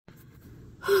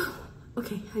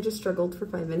Okay, I just struggled for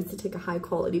 5 minutes to take a high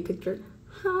quality picture.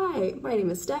 Hi, my name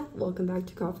is Steph. Welcome back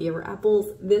to Coffee Over Apples.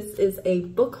 This is a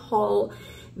book haul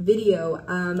video.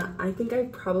 I think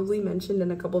I've probably mentioned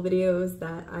in a couple videos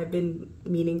that I've been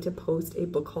meaning to post a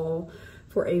book haul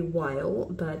for a while,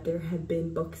 but there have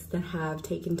been books that have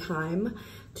taken time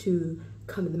to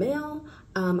come in the mail.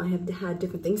 I have had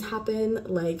different things happen,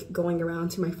 like going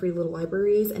around to my free little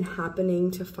libraries and happening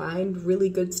to find really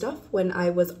good stuff when I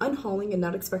was unhauling and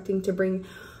not expecting to bring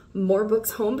more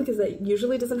books home, because that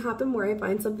usually doesn't happen where I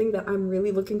find something that I'm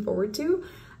really looking forward to.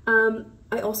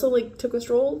 I also took a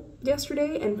stroll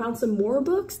yesterday and found some more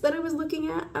books that I was looking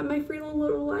at my free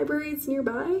little libraries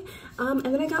nearby. And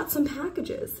then I got some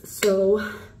packages. So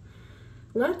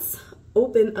let's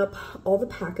open up all the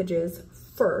packages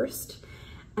first,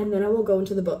 and then I will go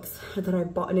into the books that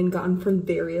I've bought and gotten from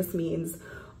various means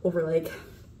over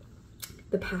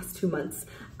the past 2 months.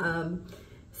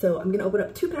 So I'm gonna open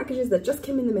up 2 packages that just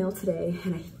came in the mail today,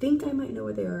 and I think I might know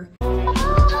where they are.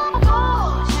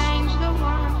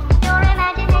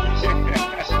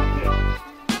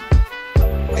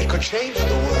 It could change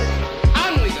the world.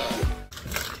 On we go.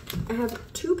 I have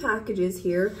 2 packages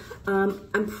here.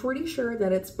 I'm pretty sure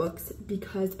that it's books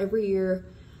because every year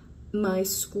my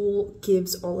school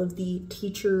gives all of the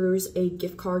teachers a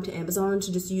gift card to Amazon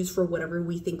to just use for whatever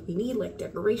we think we need, like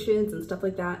decorations and stuff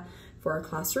like that for our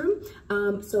classroom.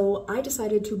 So I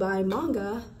decided to buy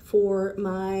manga for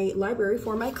my library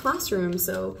for my classroom.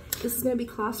 So this is gonna be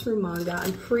classroom manga,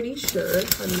 I'm pretty sure,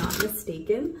 if I'm not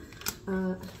mistaken.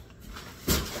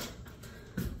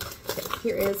 Okay,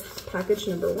 here is package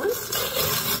number 1.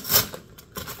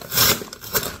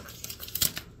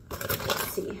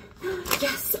 Let's see.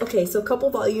 Yes, okay, so a couple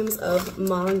volumes of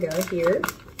manga here.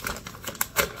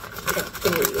 I got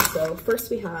 3. So first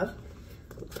we have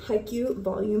Haikyuu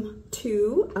Volume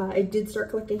 2. I did start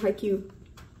collecting Haikyuu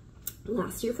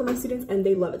last year for my students and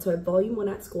they love it. So I have Volume 1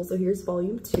 at school, so here's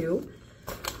Volume 2.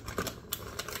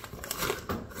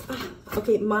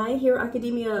 Okay, My Hero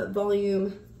Academia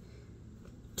Volume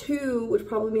 2, which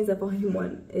probably means that Volume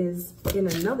 1 is in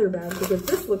another bag because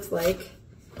this looks like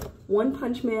One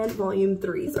Punch Man Volume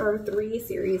 3. These are 3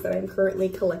 series that I'm currently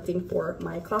collecting for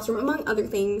my classroom, among other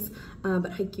things,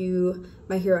 but Haikyuu,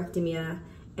 My Hero Academia,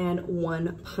 and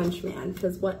One Punch Man,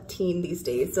 because what teen these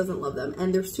days doesn't love them?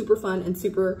 And they're super fun and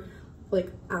super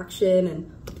action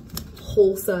and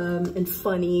wholesome and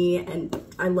funny, and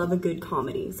I love a good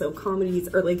comedy. So comedies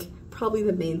are probably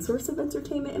the main source of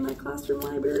entertainment in my classroom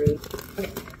library. Okay,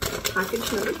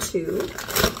 package number 2.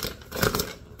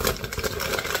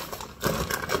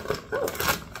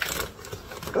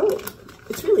 Oh,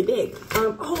 it's really big.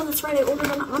 Oh, that's right, I ordered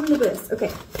an omnibus.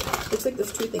 Okay, looks like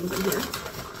there's 2 things in here.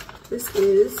 This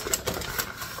is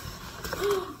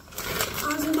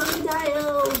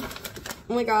Azumangadaioh.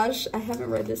 Oh my gosh, I haven't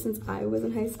read this since I was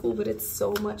in high school, but it's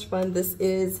so much fun. This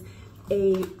is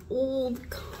a old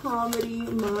comedy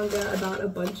manga about a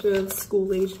bunch of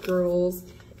school-aged girls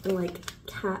and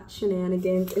cat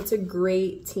shenanigans. It's a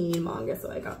great teen manga, so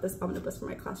I got this omnibus for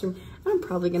my classroom. And I'm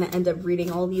probably gonna end up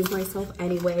reading all these myself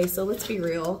anyway, so let's be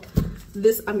real.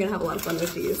 I'm gonna have a lot of fun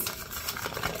with these.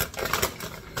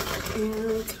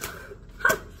 And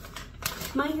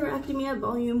My Hero Academia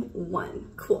Volume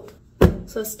 1, cool.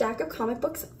 So a stack of comic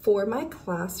books for my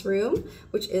classroom,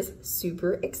 which is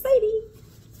super exciting.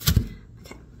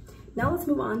 Okay, now let's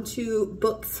move on to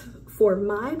books for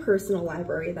my personal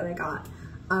library that I got.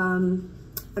 I'm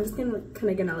just gonna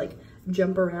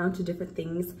jump around to different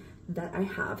things that I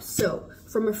have. So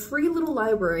from a free little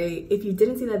library, if you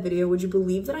didn't see that video, would you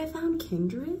believe that I found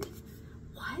Kindred?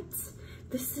 What?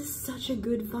 This is such a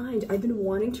good find. I've been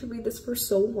wanting to read this for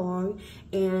so long,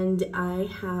 and I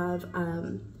have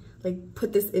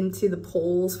put this into the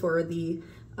polls for the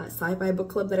sci-fi book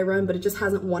club that I run, but it just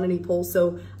hasn't won any polls.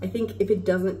 So I think if it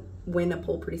doesn't win a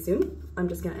poll pretty soon, I'm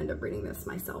just gonna end up reading this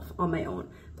myself on my own.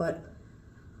 But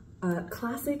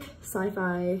classic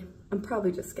sci-fi, I'm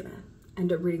probably just gonna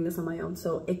end up reading this on my own.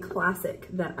 So a classic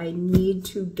that I need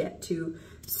to get to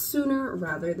sooner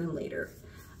rather than later.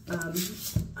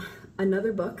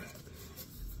 Another book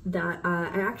that I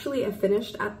actually have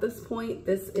finished at this point.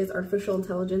 This is Artificial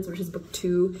Intelligence, which is book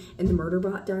 2 in the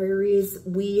Murderbot Diaries.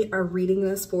 We are reading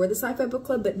this for the Sci-Fi Book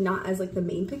Club, but not as the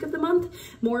main pick of the month,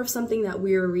 more of something that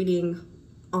we're reading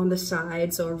on the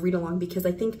side, so a read along, because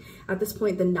I think at this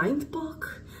point the 9th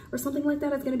book or something like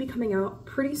that is going to be coming out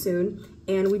pretty soon,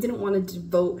 and we didn't want to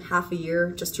devote half a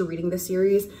year just to reading the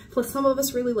series. Plus some of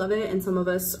us really love it and some of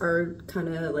us are kind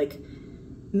of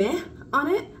meh on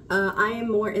it. I am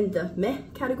more in the meh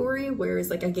category, whereas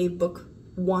I gave book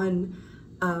 1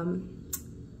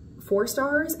 4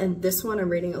 stars, and this one I'm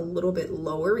rating a little bit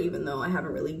lower, even though I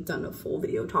haven't really done a full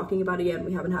video talking about it yet.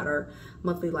 We haven't had our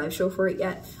monthly live show for it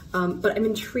yet, but I'm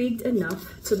intrigued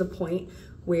enough to the point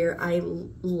where I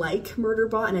like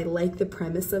Murderbot and I like the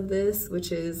premise of this,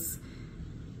 which is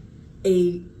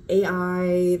a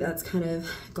AI that's kind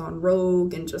of gone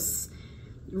rogue and just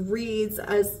reads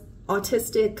as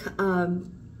autistic,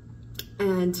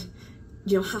 and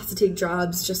you know, has to take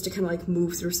jobs just to kind of like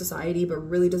move through society, but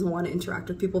really doesn't want to interact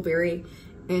with people. Very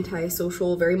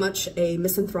antisocial, very much a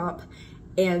misanthrope.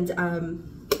 And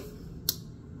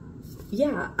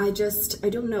yeah, I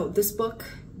don't know. This book,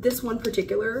 this one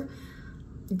particular,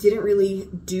 didn't really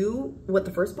do what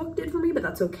the first book did for me, but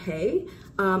that's okay.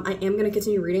 I am going to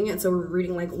continue reading it, so we're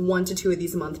reading like 1 to 2 of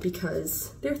these a month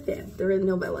because they're thin, they're in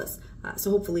novellas.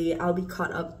 So hopefully I'll be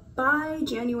caught up by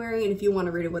January, and if you want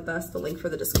to read it with us, the link for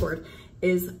the Discord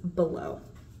is below.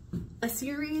 A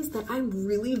series that I'm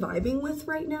really vibing with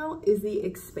right now is The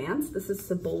Expanse. This is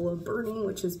Cibola Burning,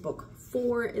 which is book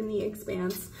 4 in The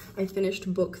Expanse. I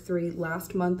finished book 3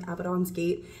 last month, Abaddon's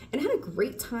Gate, and had a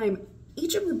great time.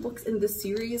 Each of the books in this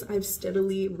series I've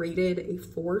steadily rated a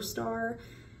 4-star.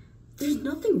 There's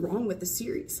nothing wrong with the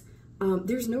series.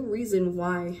 There's no reason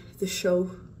why the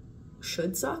show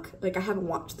should suck. Like, I haven't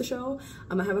watched the show.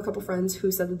 I have a couple friends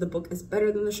who said that the book is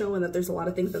better than the show and that there's a lot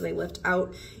of things that they left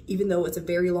out, even though it's a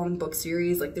very long book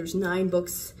series. Like, there's 9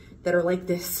 books that are like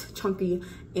this, chunky,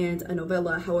 and a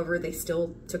novella. However, they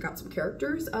still took out some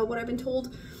characters, what I've been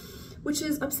told, which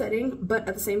is upsetting. But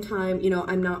at the same time, you know,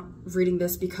 I'm not reading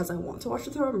this because I want to watch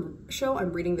the show.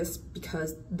 I'm reading this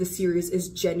because the series is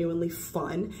genuinely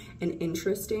fun and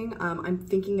interesting. I'm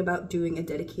thinking about doing a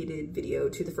dedicated video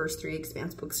to the first 3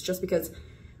 Expanse books, just because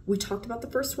we talked about the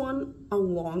first one a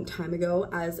long time ago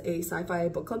as a sci-fi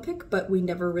book club pick, but we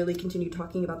never really continued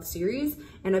talking about the series,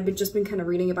 and I've just been kind of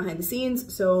reading it behind the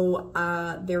scenes. So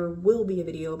there will be a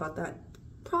video about that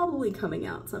probably coming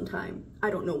out sometime.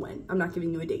 I don't know when. I'm not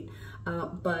giving you a date.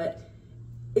 But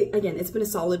again, it's been a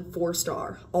solid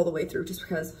 4-star all the way through, just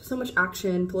because so much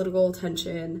action, political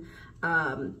tension,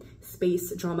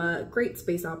 space drama, great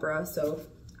space opera. So,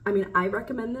 I mean, I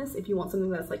recommend this if you want something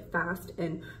that's like fast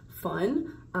and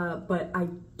fun, but I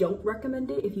don't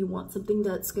recommend it if you want something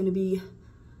that's going to be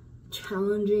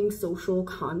challenging social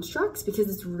constructs, because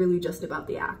it's really just about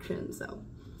the action. So,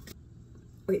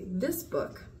 okay, this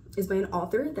book is by an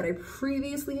author that I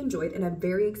previously enjoyed, and I'm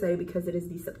very excited because it is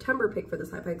the September pick for the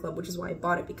Sci-Fi Club, which is why I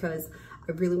bought it, because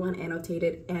I really want to annotate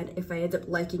it, and if I end up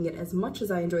liking it as much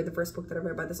as I enjoyed the first book that I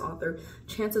read by this author,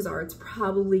 chances are it's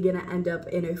probably gonna end up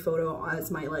in a photo as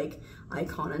my like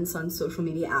icon on Sun's social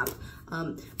media app.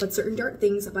 But Certain Dark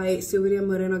Things by Silvia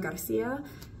Moreno Garcia,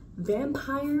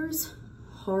 vampires,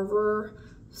 horror,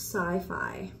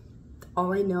 sci-fi.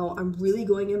 All I know, I'm really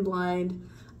going in blind.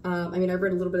 I mean, I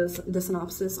read a little bit of the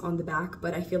synopsis on the back,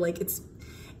 but I feel like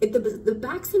the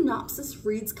back synopsis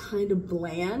reads kind of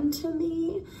bland to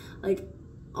me. Like,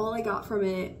 all I got from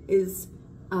it is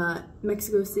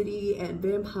Mexico City and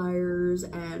vampires,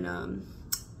 and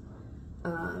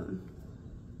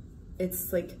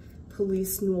it's like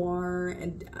police noir,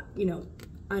 and you know,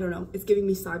 I don't know, it's giving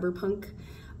me cyberpunk,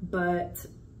 but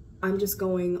I'm just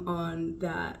going on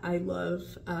that I love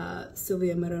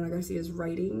Silvia Moreno Garcia's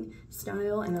writing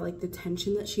style, and I like the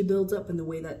tension that she builds up and the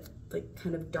way that like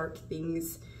kind of dark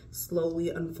things slowly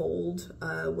unfold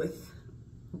with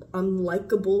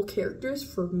unlikable characters.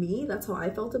 For me, that's how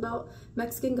I felt about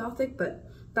Mexican Gothic, but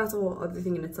that's a whole other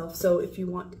thing in itself. So if you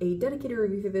want a dedicated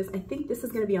review for this, I think this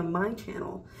is going to be on my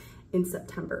channel in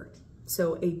September.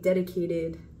 So a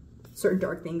dedicated Certain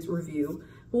Dark Things review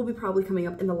will be probably coming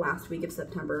up in the last week of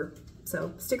September,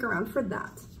 so stick around for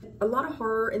that. A lot of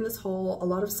horror in this haul, a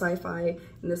lot of sci-fi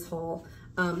in this haul,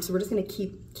 so we're just gonna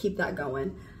keep that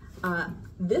going.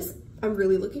 This I'm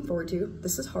really looking forward to.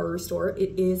 This is Horror Store.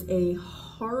 It is a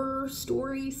horror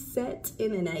story set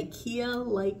in an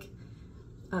IKEA-like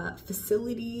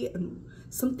facility, and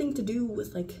something to do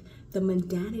with like the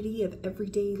mundanity of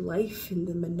everyday life and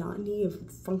the monotony of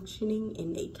functioning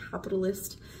in a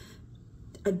capitalist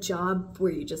a job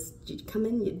where you come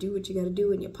in, you do what you gotta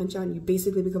do, and you punch out and you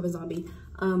basically become a zombie.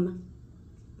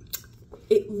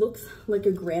 It looks like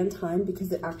a grand time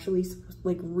because it actually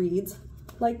like reads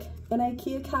like an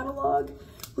IKEA catalog,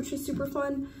 which is super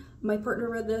fun. My partner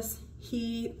read this.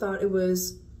 He thought it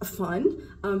was fun.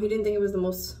 He didn't think it was the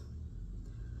most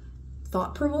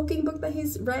thought-provoking book that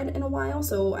he's read in a while,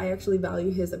 so I actually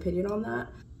value his opinion on that.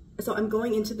 So I'm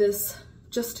going into this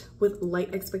just with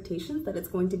light expectations that it's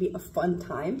going to be a fun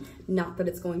time, not that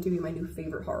it's going to be my new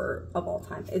favorite horror of all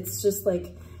time. It's just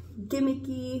like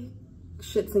gimmicky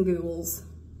shits and giggles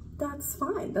that's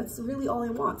fine. That's really all I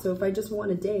want. So if I just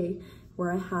want a day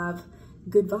where I have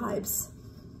good vibes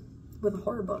with a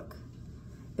horror book,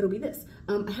 it'll be this.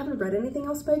 I haven't read anything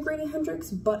else by Grady Hendrix,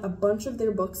 but a bunch of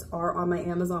their books are on my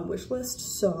Amazon wish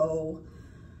list. So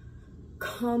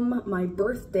come my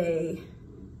birthday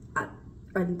at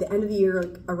the end of the year,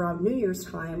 like around New Year's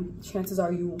time, chances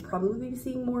are you will probably be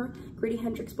seeing more Grady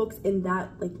Hendrix books in that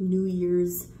like New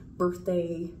Year's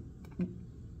birthday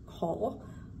haul.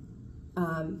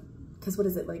 Because what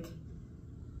is it, like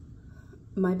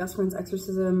My Best Friend's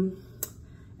Exorcism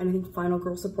and I think Final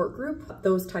Girl Support Group,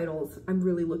 those titles I'm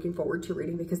really looking forward to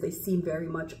reading because they seem very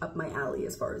much up my alley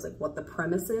as far as like what the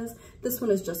premise is. This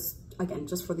one is just, again,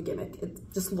 just for the gimmick.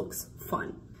 It just looks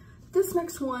fun. This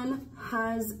next one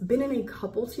has been in a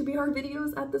couple TBR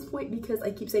videos at this point because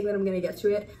I keep saying that I'm gonna get to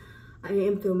it. I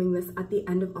am filming this at the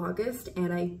end of August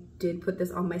and I did put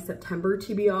this on my September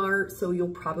TBR, so you'll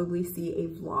probably see a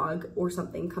vlog or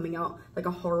something coming out, like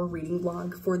a horror reading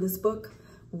vlog for this book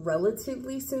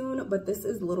relatively soon. But this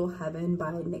is Little Heaven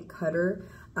by Nick Cutter.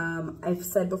 I've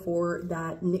said before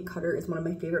that Nick Cutter is one of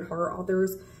my favorite horror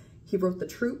authors. He wrote The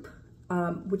Troop,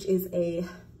 which is a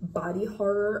body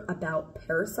horror about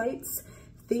parasites.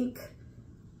 Think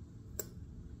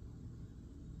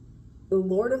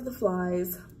Lord of the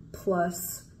Flies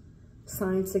plus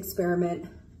science experiment,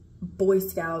 Boy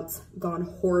Scouts gone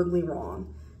horribly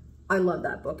wrong. I love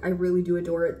that book. I really do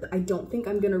adore it. I don't think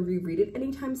I'm gonna reread it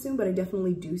anytime soon, but I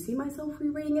definitely do see myself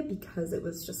rereading it because it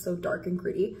was just so dark and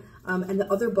gritty. And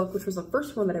the other book, which was the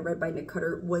first one that I read by Nick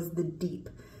Cutter, was The Deep.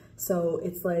 So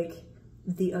it's like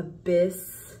the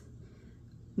abyss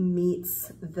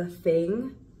meets The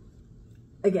Thing.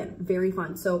 Again, very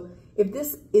fun. So if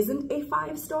this isn't a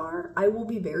 5-star, I will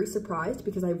be very surprised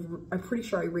because I'm pretty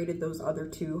sure I rated those other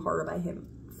two horror by him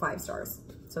 5 stars.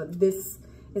 So this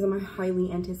is my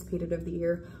highly anticipated of the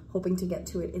year, hoping to get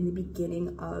to it in the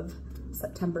beginning of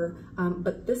September.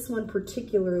 But this one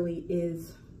particularly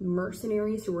is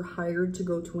mercenaries who were hired to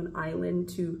go to an island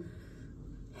to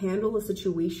handle a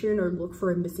situation or look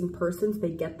for a missing persons.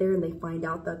 They get there and they find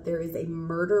out that there is a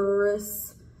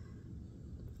murderous,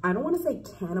 I don't want to say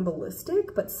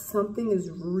cannibalistic, but something is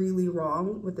really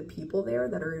wrong with the people there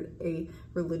that are a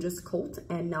religious cult,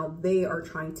 and now they are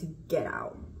trying to get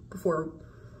out before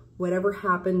whatever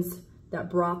happens that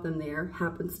brought them there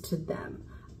happens to them.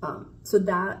 So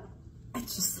that, it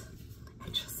just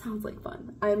sounds like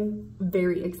fun. I'm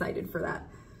very excited for that.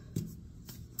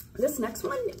 This next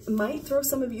one might throw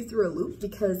some of you through a loop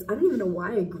because I don't even know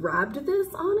why I grabbed this,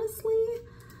 honestly.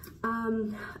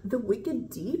 The Wicked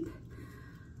Deep.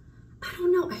 I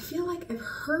don't know, I feel like I've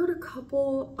heard a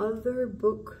couple other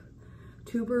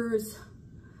booktubers,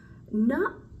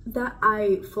 not that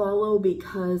I follow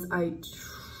because I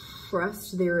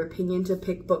trust their opinion to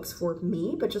pick books for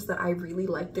me, but just that I really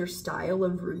like their style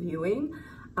of reviewing,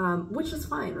 which is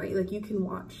fine, right? Like you can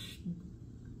watch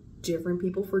different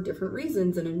people for different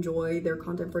reasons and enjoy their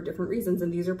content for different reasons.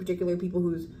 And these are particular people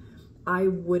whose I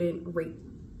wouldn't rate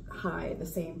high the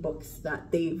same books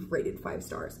that they've rated 5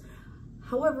 stars.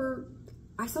 However,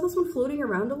 I saw this one floating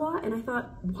around a lot and I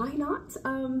thought, why not?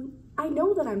 I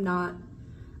know that I'm not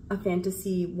a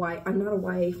I'm not a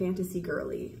YA fantasy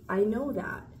girly. I know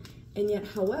that. And yet,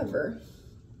 however,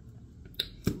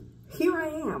 here I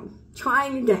am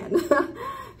trying again.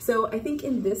 So I think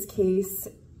in this case,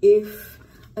 if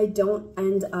I don't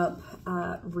end up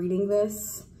reading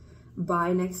this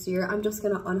by next year, I'm just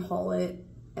gonna unhaul it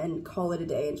and call it a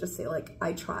day and just say like,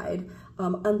 I tried.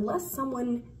 Unless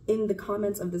someone in the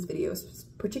comments of this video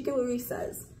particularly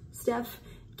says, Steph,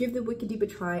 give The Wicked Deep a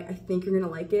try. I think you're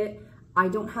gonna like it. I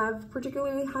don't have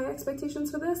particularly high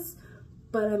expectations for this,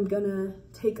 but I'm gonna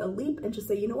take a leap and just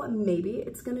say, you know what, maybe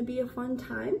it's gonna be a fun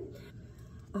time.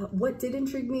 What did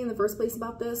intrigue me in the first place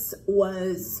about this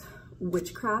was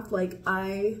witchcraft. Like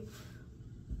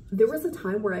there was a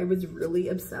time where I was really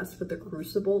obsessed with the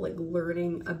Crucible, like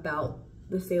learning about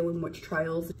the Salem witch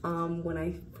trials, when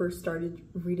I first started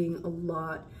reading a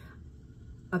lot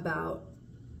about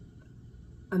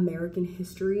American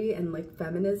history and like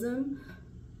feminism.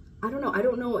 I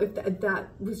don't know if that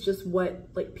was just what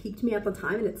like piqued me at the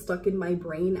time and it stuck in my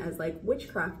brain as like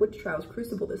witchcraft, witch trials,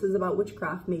 Crucible, this is about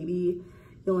witchcraft, maybe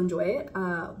you'll enjoy it.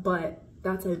 But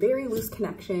that's a very loose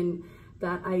connection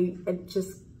that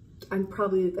I'm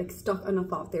probably like stuck on a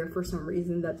thought there for some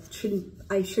reason that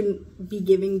I shouldn't be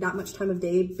giving that much time of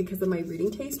day because of my reading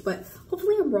taste, but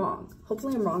hopefully I'm wrong.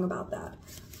 Hopefully I'm wrong about that.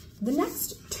 The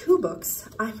next 2 books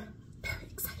I'm very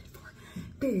excited for.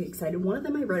 Very excited. One of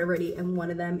them I read already and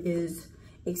one of them is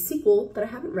a sequel that I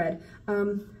haven't read.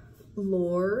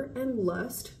 Lore and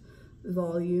Lust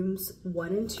volumes 1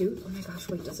 and 2. Oh my gosh,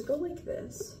 wait, does it go like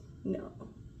this? No,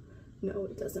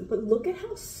 it doesn't. But look at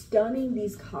how stunning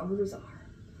these covers are.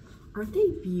 Aren't they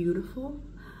beautiful?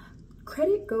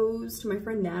 Credit goes to my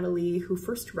friend Natalie, who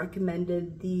first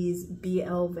recommended these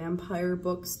BL vampire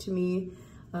books to me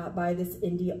by this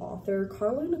indie author.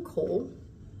 Karla and Nikole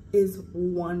is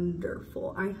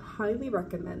wonderful. I highly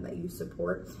recommend that you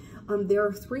support. There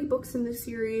are 3 books in this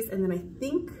series, and then I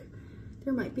think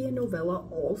there might be a novella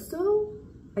also.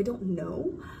 I don't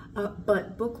know.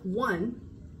 But book 1,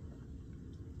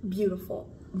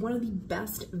 beautiful. One of the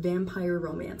best vampire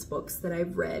romance books that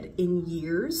I've read in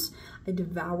years. I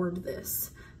devoured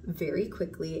this very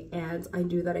quickly, and I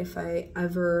knew that if I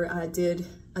ever did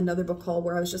another book haul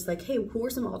where I was just like, hey, who are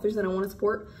some authors that I want to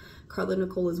support? Karla and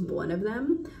Nikole is one of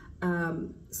them.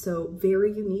 So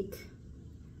very unique.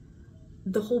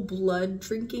 The whole blood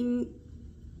drinking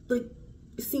like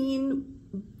scene,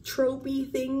 tropey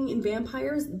thing in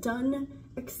vampires, done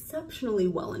exceptionally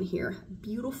well in here.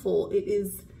 Beautiful. It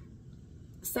is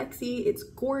sexy, it's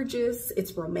gorgeous,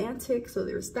 it's romantic, so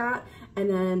there's that. And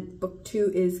then book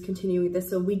 2 is continuing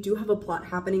this, so we do have a plot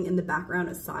happening in the background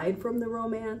aside from the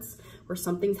romance, where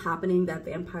something's happening that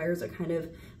vampires are kind of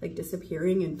like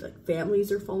disappearing and like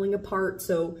families are falling apart.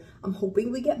 So I'm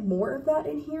hoping we get more of that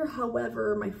in here.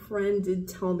 However, my friend did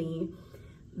tell me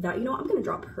that, you know, I'm gonna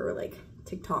drop her like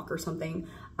TikTok or something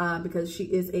because she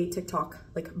is a TikTok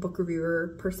like book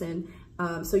reviewer person.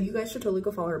 So you guys should totally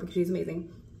go follow her because she's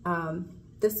amazing.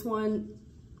 This one,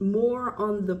 more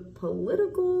on the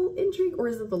political intrigue, or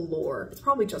is it the lore? It's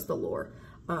probably just the lore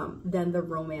than the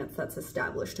romance that's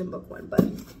established in book 1. But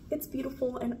it's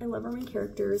beautiful, and I love our main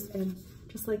characters, and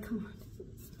just like, come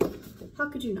on. How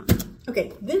could you not?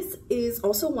 Okay, this is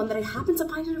also one that I happened to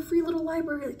find in a free little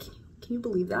library. Like, can you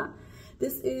believe that?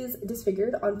 This is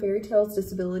Disfigured on Fairy Tales,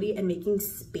 Disability, and Making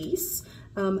Space.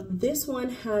 This one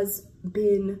has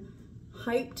been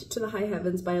hyped to the high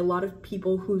heavens by a lot of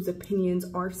people whose opinions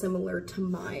are similar to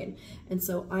mine. And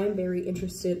so I'm very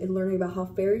interested in learning about how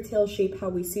fairy tales shape how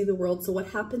we see the world. So what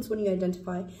happens when you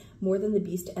identify more than the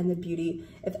beast and the beauty?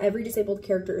 If every disabled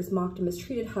character is mocked and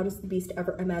mistreated, how does the beast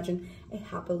ever imagine a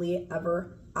happily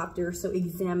ever after? So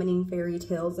examining fairy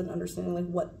tales and understanding like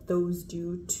what those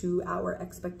do to our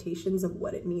expectations of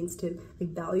what it means to like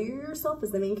value yourself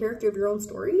as the main character of your own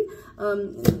story,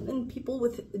 and people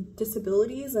with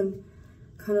disabilities, and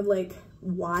kind of like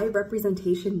why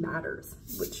representation matters,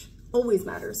 which always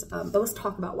matters, but let's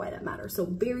talk about why that matters. So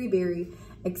very, very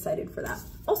excited for that.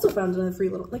 Also found in a free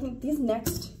little, like these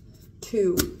next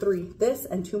 2, 3, this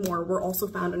and 2 more were also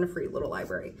found in a free little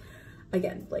library.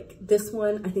 Again, like this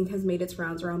one I think has made its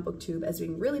rounds around Booktube as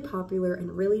being really popular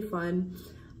and really fun.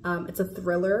 It's a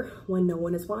thriller when no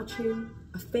one is watching,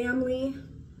 a family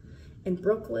in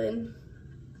Brooklyn.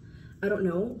 I don't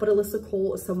know, but Alyssa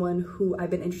Cole is someone who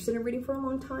I've been interested in reading for a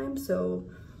long time, so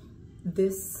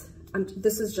this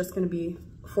is just going to be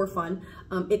for fun.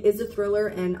 It is a thriller,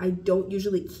 and I don't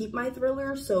usually keep my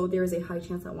thrillers, so there is a high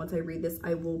chance that once I read this,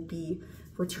 I will be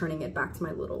returning it back to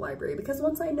my little library, because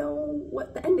once I know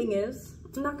what the ending is,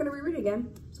 I'm not going to reread it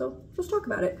again, so just talk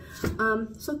about it.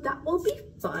 So that will be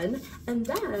fun. And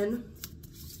then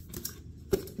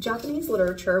Japanese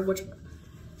literature, which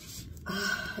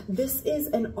this is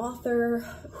an author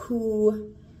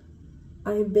who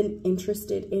I've been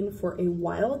interested in for a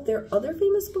while. Their other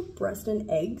famous book, Breast and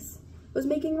Eggs, was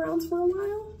making rounds for a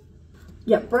while.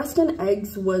 Yeah, Breast and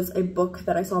Eggs was a book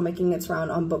that I saw making its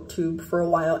round on Booktube for a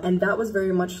while, and that was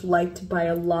very much liked by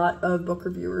a lot of book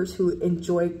reviewers who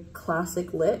enjoy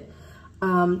classic lit.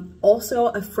 Also,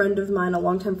 a friend of mine, a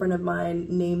longtime friend of mine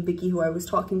named Vicky, who I was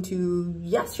talking to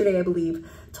yesterday, I believe,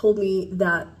 told me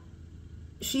that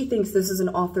she thinks this is an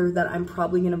author that I'm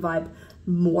probably going to vibe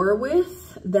more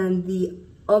with than the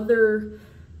other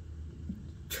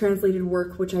translated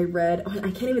work which I read. I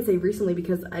can't even say recently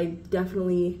because I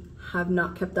definitely have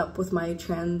not kept up with my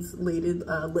translated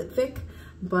litfic,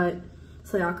 but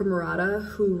Sayaka Murata,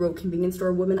 who wrote Convenience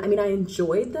Store Woman, I mean, I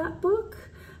enjoyed that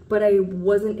book, but I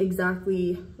wasn't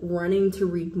exactly running to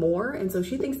read more, and so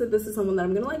she thinks that this is someone that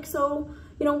I'm gonna like. So,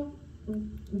 you know,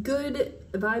 good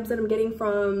vibes that I'm getting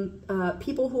from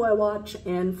people who I watch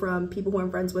and from people who I'm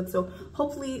friends with. So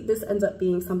hopefully this ends up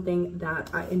being something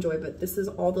that I enjoy. But this is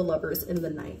All the Lovers in the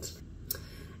Night.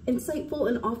 Insightful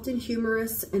and often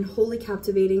humorous and wholly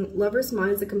captivating, Lovers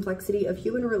mines the complexity of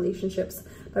human relationships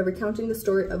by recounting the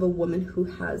story of a woman who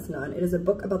has none. It is a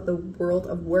book about the world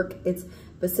of work, its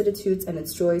vicissitudes and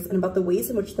its joys, and about the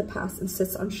ways in which the past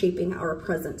insists on shaping our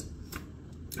present.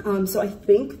 So I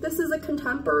think this is a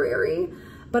contemporary,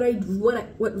 but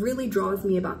what really draws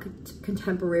me about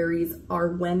contemporaries are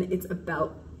when it's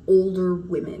about older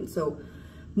women. So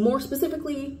more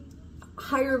specifically,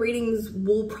 higher ratings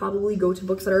will probably go to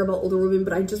books that are about older women,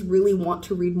 but I just really want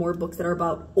to read more books that are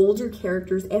about older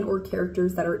characters and or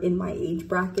characters that are in my age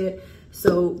bracket.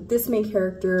 So this main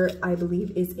character, I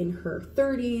believe, is in her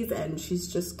 30s, and she's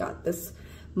just got this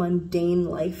mundane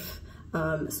life.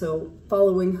 So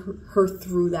following her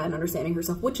through that and understanding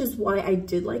herself, which is why I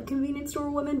did like Convenience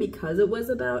Store Woman, because it was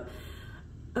about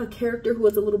a character who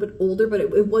was a little bit older, but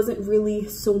it wasn't really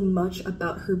so much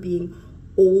about her being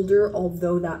older,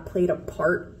 although that played a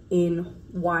part in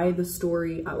why the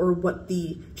story or what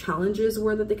the challenges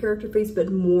were that the character faced, but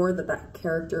more that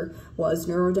character was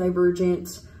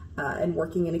neurodivergent and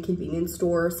working in a convenience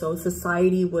store. So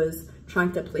society was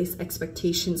trying to place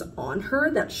expectations on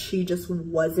her that she just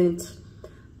wasn't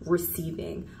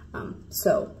receiving.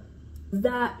 So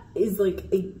that is like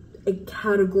a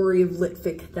category of lit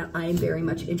fic that I am very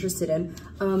much interested in.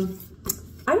 I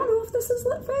don't know if this is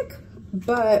lit fic,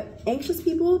 but Anxious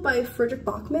People by Frederick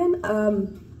Bachman.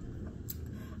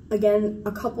 Again,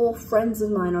 a couple friends of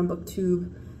mine on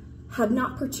Booktube had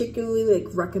not particularly like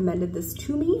recommended this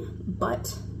to me,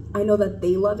 but I know that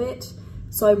they love it,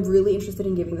 so I'm really interested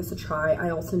in giving this a try. I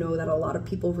also know that a lot of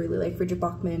people really like Frederick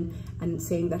Bachman and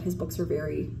saying that his books are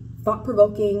very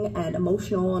thought-provoking and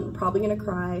emotional and probably gonna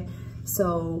cry.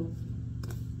 So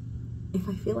if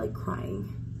I feel like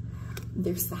crying,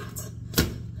 there's that.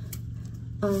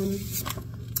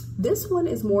 This one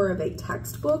is more of a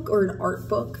textbook or an art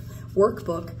book,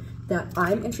 workbook that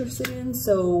I'm interested in.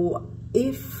 So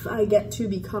if I get to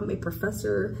become a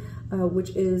professor, which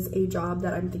is a job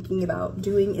that I'm thinking about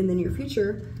doing in the near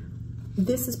future,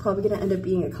 this is probably going to end up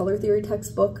being a color theory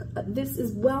textbook. This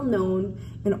is well known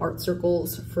in art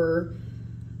circles for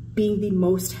being the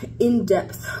most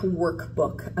in-depth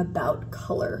workbook about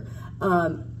color.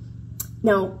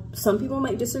 Now, some people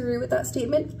might disagree with that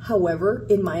statement. However,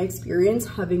 in my experience,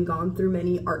 having gone through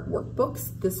many art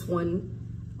workbooks, this one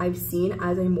I've seen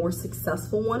as a more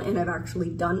successful one, and I've actually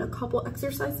done a couple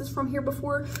exercises from here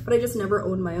before, but I just never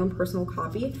owned my own personal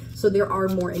copy. So there are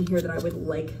more in here that I would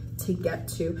like to get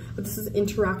to. But this is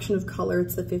Interaction of Color.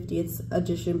 It's the 50th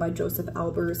edition by Joseph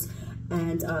Albers.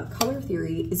 And color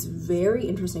theory is very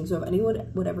interesting. So if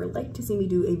anyone would ever like to see me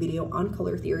do a video on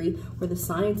color theory or the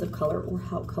science of color or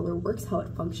how color works, how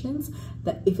it functions,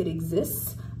 that if it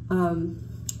exists,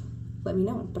 let me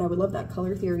know. But I would love that.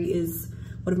 Color theory is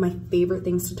one of my favorite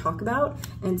things to talk about.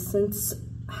 And since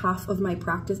half of my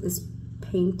practice is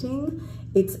painting,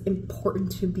 it's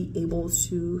important to be able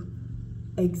to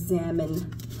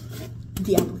examine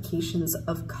the applications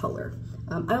of color.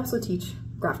 I also teach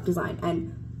graphic design,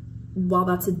 and while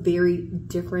that's a very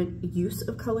different use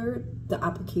of color, the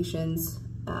applications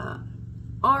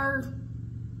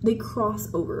they cross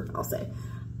over, I'll say.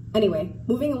 Anyway,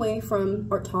 moving away from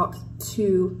art talk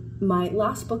to my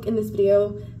last book in this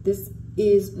video. This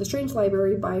is The Strange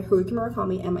Library by Haruki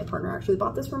Murakami, and my partner actually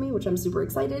bought this for me, which I'm super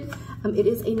excited. It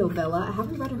is a novella. I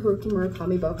haven't read a Haruki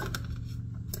Murakami book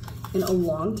in a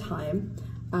long time,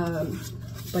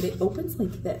 but it opens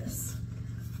like this,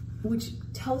 which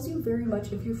tells you very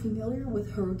much, if you're familiar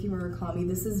with Haruki Murakami,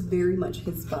 this is very much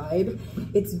his vibe.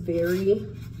 It's very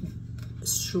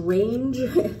strange,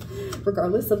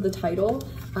 regardless of the title.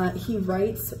 He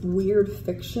writes weird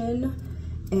fiction,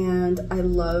 and I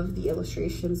love the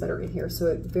illustrations that are in here. So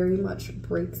it very much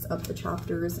breaks up the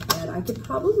chapters, and I could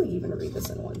probably even read this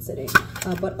in one sitting.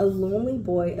 But a lonely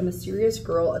boy, a mysterious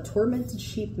girl, a tormented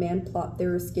sheep man plot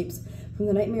their escapes from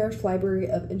the nightmarish library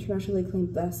of internationally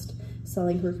acclaimed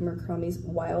best-selling Haruki Murakami's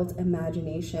wild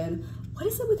imagination. What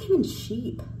is it with him and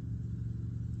sheep?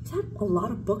 He's had a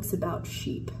lot of books about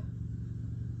sheep,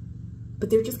 but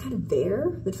they're just kind of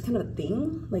there. They're just kind of a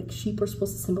thing. Like, sheep are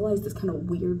supposed to symbolize this kind of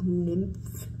weird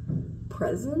nymph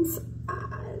presence.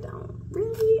 I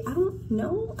don't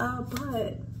know,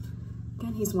 but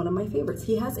again, he's one of my favorites.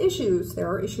 He has issues. There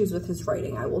are issues with his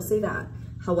writing, I will say that.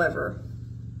 However,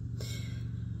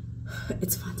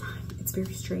 it's a fun time. It's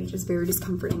very strange. It's very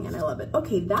discomforting, and I love it.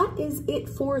 Okay, that is it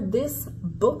for this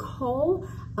book haul.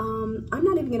 I'm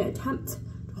not even gonna attempt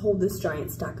to hold this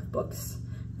giant stack of books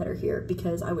that are here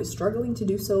because I was struggling to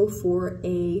do so for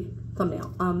a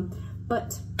thumbnail.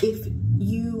 But if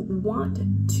you want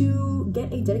to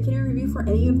get a dedicated review for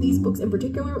any of these books in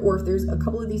particular, or if there's a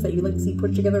couple of these that you'd like to see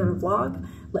put together in a vlog,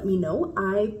 let me know.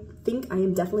 I think I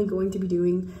am definitely going to be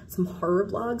doing some horror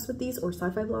vlogs with these, or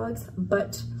sci-fi vlogs,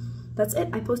 but that's it.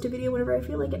 I post a video whenever I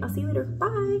feel like it. I'll see you later.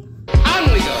 Bye.